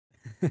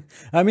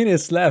I mean,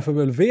 it's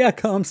laughable.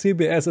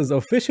 ViacomCBS is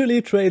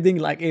officially trading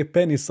like a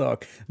penny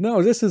stock.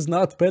 No, this is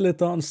not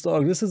Peloton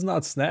stock. This is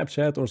not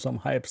Snapchat or some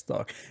hype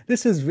stock.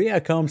 This is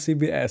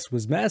ViacomCBS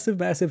with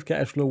massive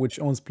cash flow, which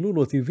owns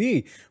Pluto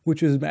TV,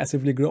 which is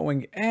massively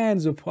growing, and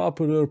the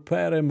popular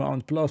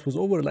Paramount Plus was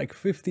over like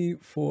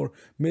 54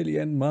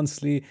 million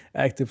monthly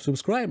active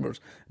subscribers.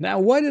 Now,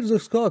 why did the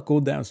stock go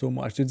down so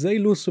much? Did they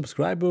lose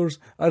subscribers?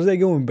 Are they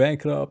going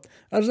bankrupt?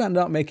 Are they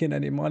not making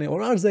any money?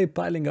 Or are they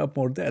piling up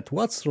more debt?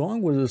 What's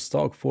wrong with the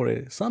stock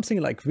for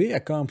something like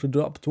Viacom to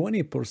drop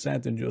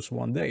 20% in just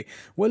one day?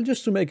 Well,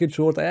 just to make it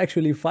short, I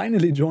actually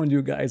finally joined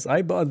you guys.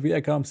 I bought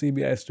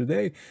ViacomCBS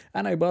today,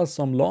 and I bought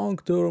some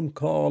long-term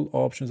call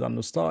options on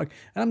the stock,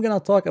 and I'm gonna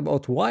talk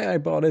about why I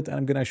bought it, and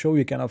I'm gonna show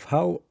you kind of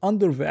how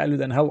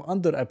undervalued and how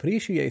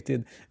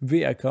underappreciated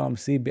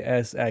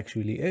ViacomCBS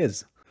actually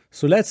is.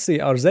 So let's see,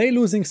 are they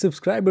losing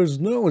subscribers?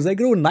 No, they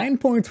grew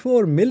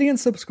 9.4 million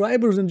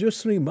subscribers in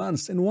just 3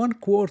 months, in 1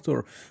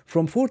 quarter,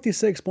 from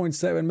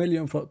 46.7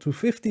 million to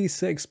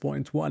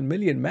 56.1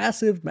 million.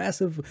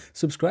 Massive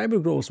subscriber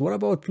growth. What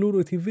about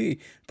Pluto TV?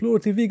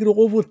 Pluto TV grew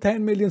over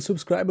 10 million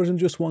subscribers in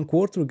just 1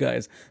 quarter,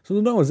 guys. So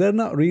no, they're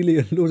not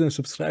really losing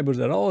subscribers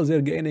at all.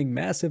 They're gaining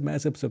massive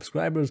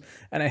subscribers.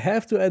 And I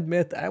have to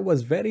admit, I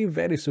was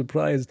very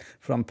surprised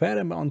from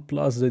Paramount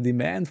Plus, the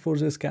demand for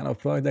this kind of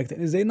product.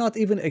 Is they not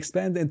even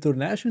expanding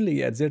internationally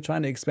yet. They're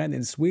trying to expand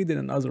in Sweden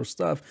and other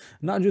stuff,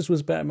 not just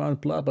with Paramount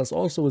Plus, but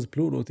also with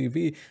Pluto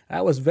TV.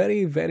 I was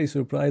very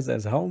surprised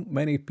as how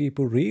many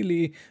people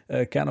really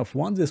kind of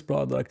want this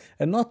product.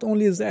 And not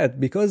only that,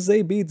 because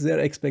they beat their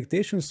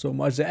expectations so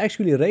much, they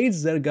actually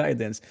raised their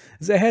guidance.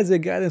 They had the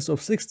guidance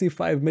of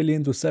 65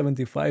 million to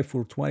 75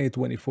 for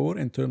 2024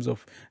 in terms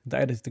of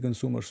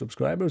direct-to-consumer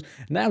subscribers.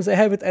 Now they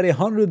have it at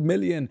 100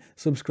 million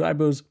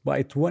subscribers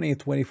by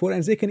 2024,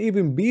 and they can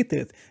even beat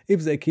it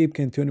if they keep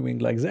continuing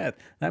like that.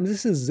 Now,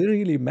 this is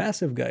really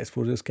massive, guys,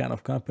 for this kind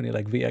of company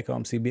like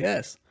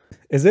ViacomCBS.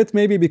 Is it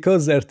maybe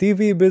because their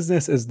TV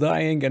business is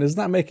dying and is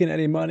not making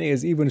any money,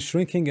 is even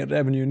shrinking in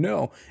revenue?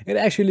 No, it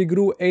actually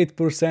grew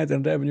 8%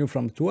 in revenue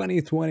from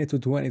 2020 to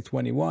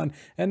 2021,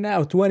 and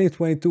now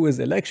 2022 is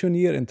election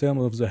year in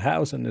terms of the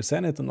House and the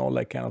Senate and all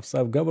that kind of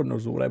stuff,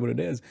 governors or whatever it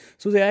is.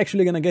 So they're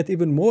actually going to get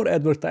even more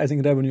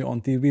advertising revenue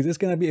on TV. This is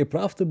going to be a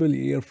profitable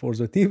year for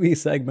the TV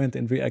segment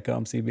in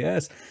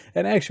ViacomCBS,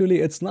 and actually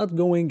it's not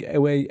going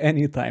away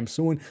anytime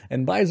soon.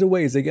 And by the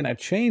way, they're going to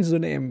change the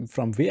name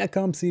from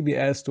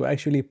ViacomCBS to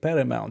actually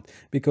Paramount,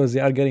 because they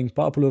are getting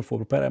popular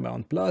for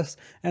Paramount Plus,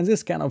 and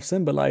this kind of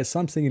symbolizes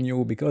something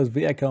new, because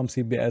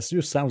ViacomCBS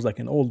just sounds like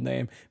an old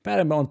name.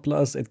 Paramount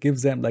Plus, it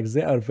gives them like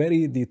they are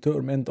very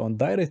determined on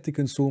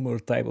direct-to-consumer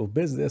type of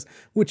business,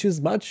 which is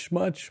much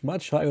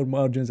higher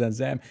margins than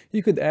them.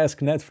 You could ask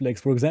Netflix,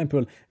 for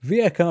example.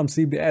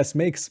 ViacomCBS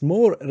makes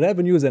more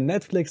revenue than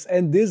Netflix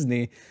and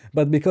Disney,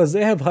 but because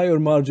they have higher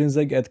margins,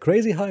 they get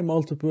crazy high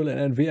multiple, and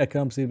then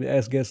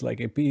ViacomCBS gets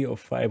like a P of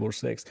 5 or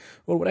 6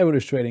 or whatever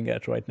it's trading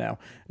at right now.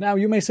 Now,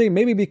 you may say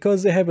maybe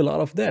because they have a lot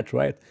of debt,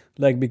 right?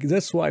 Like, because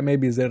that's why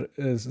maybe their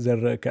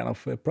kind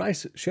of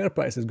share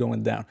price is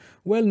going down.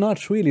 Well,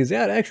 not really. They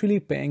are actually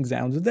paying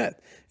down the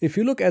debt. If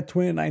you look at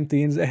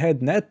 2019, they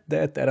had net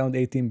debt around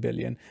 18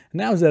 billion.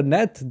 Now their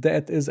net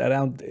debt is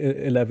around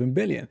 11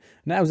 billion.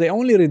 Now they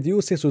only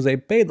reduced it, so they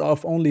paid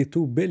off only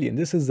 2 billion.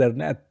 This is their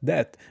net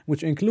debt,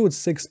 which includes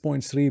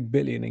 6.3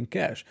 billion in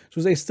cash.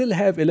 So they still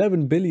have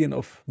 11 billion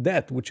of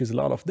debt, which is a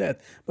lot of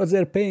debt, but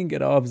they're paying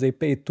it off. They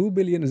paid 2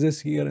 billion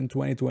this year in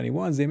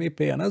 2021. They may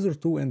pay another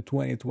 2 in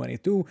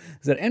 2022.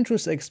 Their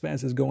interest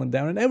expense is going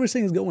down, and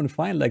everything is going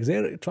fine. Like,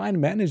 they're trying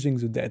managing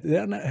the debt. They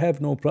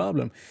have no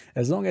problem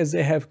as long as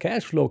they have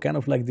cash flow, kind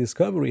of like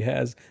Discovery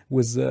has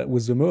with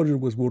the merger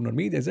with Warner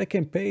Media. They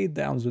can pay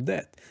down the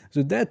debt.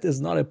 The debt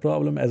is not a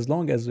problem as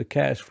long as the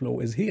cash flow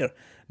is here.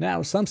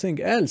 Now,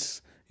 something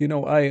else,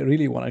 I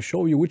really want to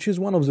show you, which is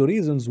one of the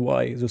reasons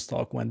why the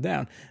stock went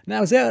down.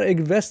 Now, they are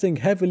investing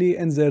heavily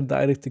in their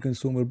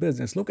direct-to-consumer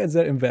business. Look at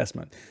their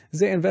investment.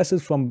 They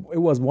invested from, it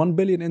was 1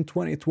 billion in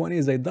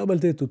 2020, they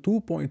doubled it to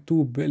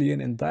 2.2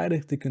 billion in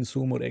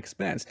direct-to-consumer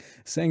expense.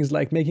 Things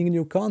like making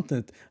new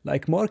content,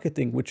 like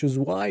marketing, which is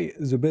why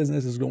the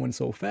business is growing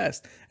so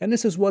fast. And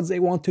this is what they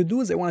want to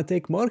do. They want to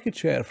take market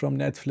share from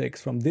Netflix,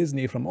 from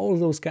Disney, from all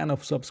those kind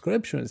of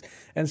subscriptions.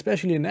 And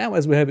especially now,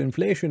 as we have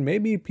inflation,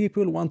 maybe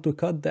people want to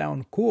cut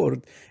down,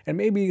 and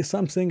maybe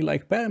something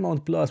like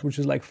Paramount Plus, which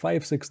is like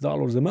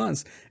 $5-6 a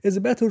month, is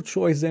a better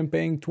choice than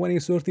paying $20,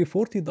 $30,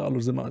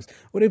 $40 a month.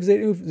 Or if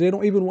they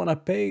don't even want to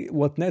pay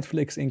what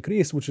Netflix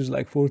increased, which is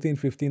like $14,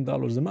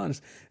 $15 a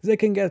month, they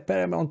can get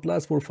Paramount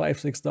Plus for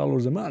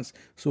 $5-6 a month.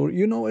 So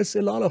it's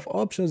a lot of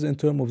options in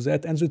terms of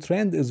that, and the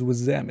trend is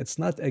with them. It's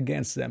not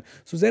against them.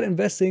 So they're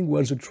investing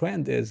where the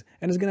trend is,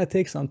 and it's going to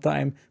take some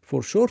time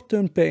for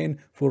short-term pain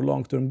for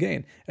long-term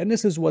gain. And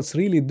this is what's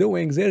really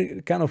doing. They're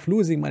kind of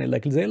losing money.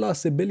 Like they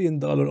lost $1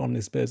 billion on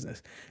this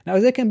business. Now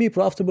they can be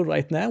profitable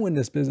right now in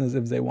this business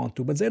if they want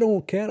to, but they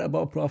don't care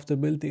about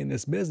profitability in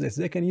this business.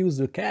 They can use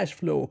the cash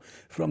flow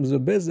from the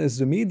business,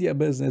 the media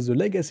business, the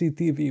legacy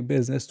TV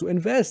business to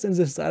invest in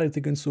this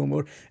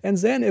direct-to-consumer and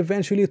then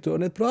eventually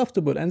turn it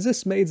profitable. And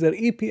this made their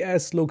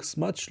EPS looks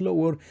much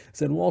lower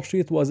than Wall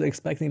Street was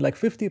expecting, like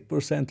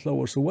 50%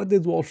 lower. So what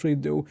did Wall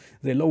Street do?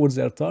 They lowered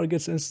their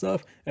targets and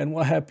stuff, and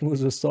what happened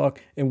with the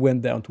stock? It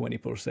went down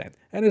 20%.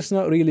 And it's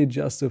not really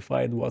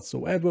justified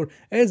whatsoever,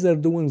 as they're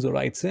doing the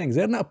right things.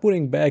 They're not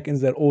putting back in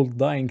their old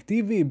dying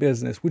TV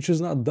business, which is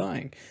not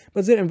dying,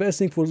 but they're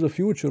investing for the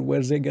future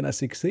where they're gonna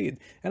succeed.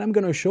 And I'm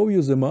gonna show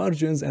you the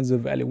margins and the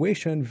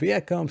valuation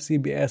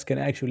ViacomCBS can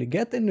actually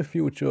get in the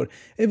future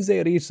if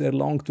they reach their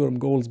long-term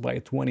goals by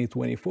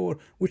 2024,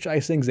 which I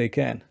think they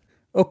can.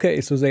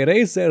 Okay, so they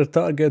raised their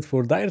target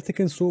for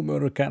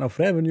direct-to-consumer kind of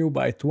revenue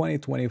by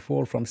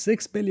 2024 from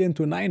 6 billion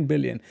to 9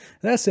 billion.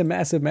 That's a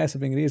massive,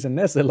 massive increase, and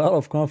that's a lot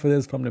of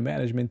confidence from the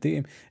management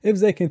team. If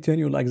they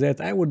continue like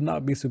that, I would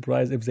not be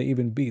surprised if they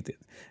even beat it.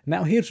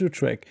 Now, here's the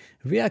trick.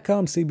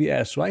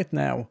 ViacomCBS right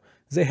now,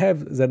 they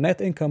have their net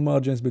income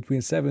margins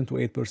between 7 to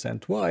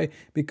 8%. Why?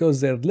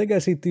 Because their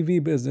legacy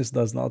TV business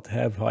does not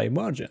have high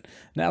margin.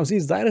 Now,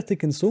 these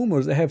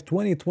direct-to-consumers, they have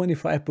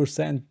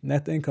 20-25%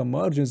 net income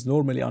margins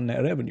normally on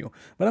their revenue.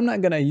 But I'm not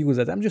going to use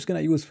that. I'm just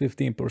going to use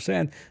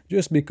 15%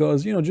 just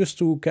because, just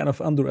to kind of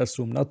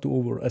underassume, not to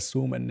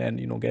over-assume and then,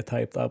 get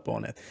hyped up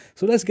on it.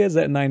 So let's get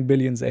that 9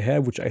 billion they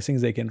have, which I think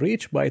they can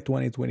reach by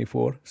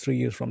 2024, 3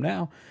 years from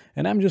now.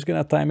 And I'm just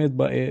going to time it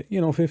by a,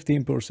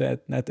 15%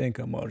 net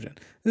income margin.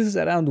 This is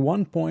around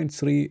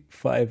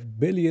 $1.35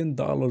 billion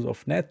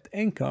of net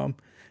income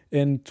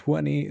in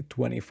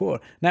 2024.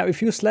 Now, if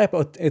you slap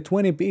a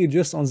 20 PE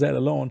just on that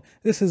alone,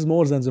 this is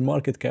more than the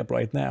market cap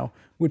right now,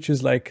 which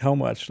is like how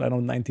much? I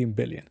don't know, 19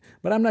 billion.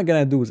 But I'm not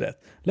going to do that.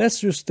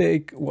 Let's just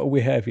take what we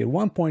have here,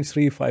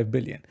 1.35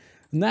 billion.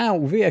 Now,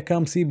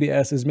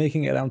 ViacomCBS is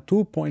making around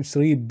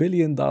 $2.3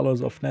 billion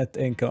of net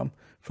income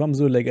from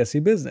the legacy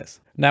business.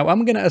 Now,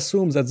 I'm going to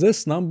assume that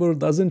this number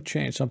doesn't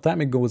change.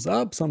 Sometimes it goes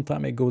up,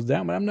 sometimes it goes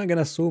down, but I'm not going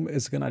to assume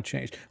it's going to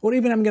change. Or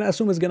even I'm going to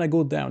assume it's going to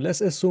go down. Let's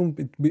assume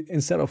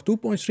instead of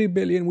 2.3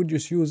 billion, we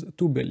just use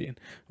 2 billion.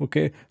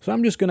 Okay, so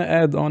I'm just going to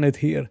add on it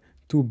here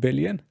 2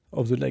 billion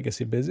of the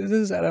legacy business.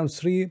 This is around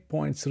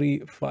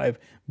 $3.35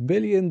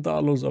 billion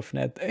of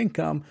net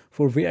income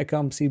for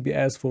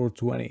ViacomCBS for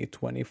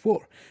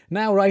 2024.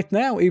 Now, right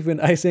now, even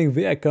I think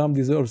Viacom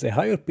deserves a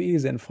higher PE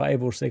than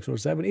 5 or 6 or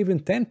 7.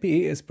 Even 10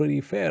 PE is pretty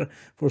fair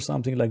for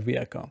something like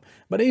Viacom.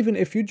 But even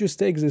if you just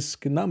take this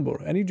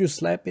number and you just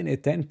slap in a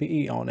 10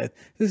 PE on it,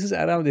 this is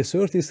around a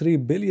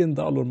 $33 billion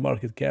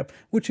market cap,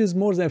 which is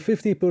more than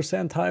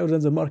 50% higher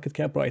than the market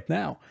cap right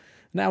now.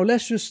 Now,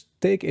 let's just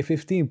take a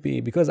 15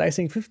 PE because I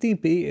think 15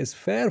 PE is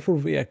fair for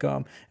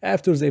Viacom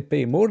after they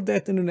pay more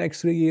debt in the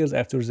next 3 years,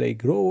 after they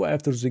grow,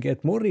 after they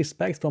get more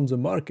respect from the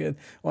market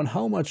on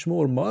how much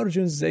more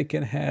margins they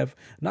can have,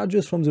 not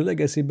just from the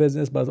legacy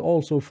business, but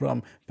also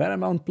from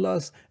Paramount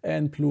Plus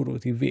and Pluto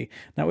TV.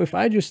 Now, if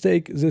I just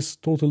take this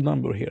total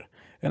number here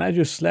and I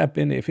just slap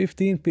in a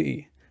 15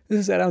 PE, this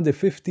is around a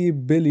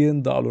 $50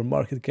 billion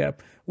market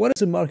cap. What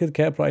is the market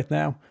cap right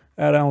now?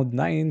 Around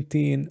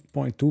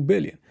 19.2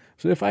 billion.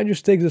 So if I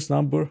just take this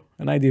number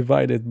and I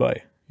divide it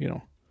by,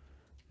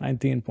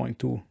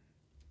 19.2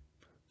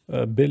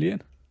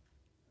 billion,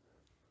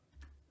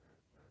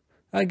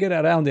 I get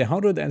around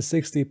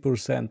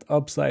 160%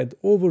 upside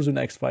over the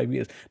next 5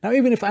 years. Now,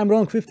 even if I'm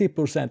wrong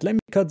 50%, let me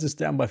cut this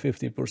down by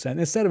 50%.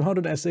 Instead of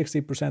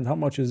 160%, how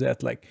much is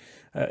that? Like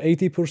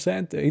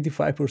 80%,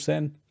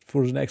 85%?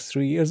 For the next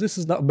 3 years. This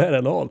is not bad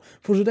at all.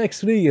 For the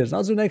next 3 years,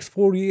 not the next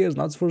 4 years,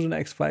 not for the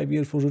next 5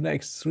 years, for the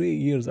next 3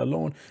 years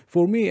alone.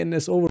 For me, in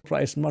this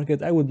overpriced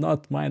market, I would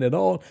not mind at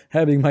all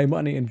having my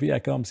money in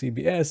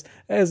ViacomCBS,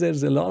 as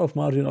there's a lot of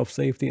margin of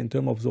safety in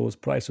terms of those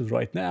prices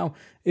right now.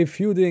 If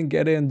you didn't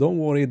get in, don't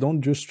worry.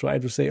 Don't just try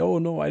to say, oh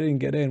no, I didn't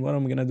get in. What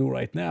am I going to do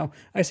right now?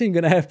 I think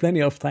you're going to have plenty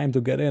of time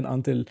to get in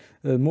until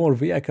more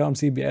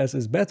ViacomCBS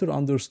is better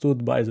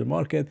understood by the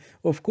market.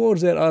 Of course,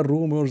 there are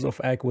rumors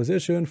of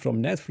acquisition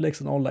from Netflix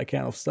and all that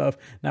kind of stuff.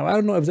 Now, I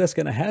don't know if that's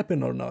going to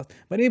happen or not,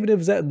 but even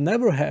if that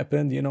never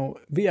happened,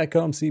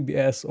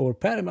 ViacomCBS or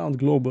Paramount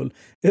Global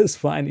is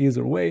fine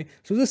either way.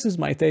 So this is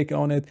my take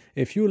on it.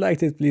 If you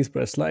liked it, please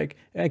press like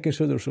and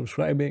consider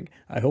subscribing.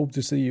 I hope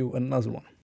to see you in another one.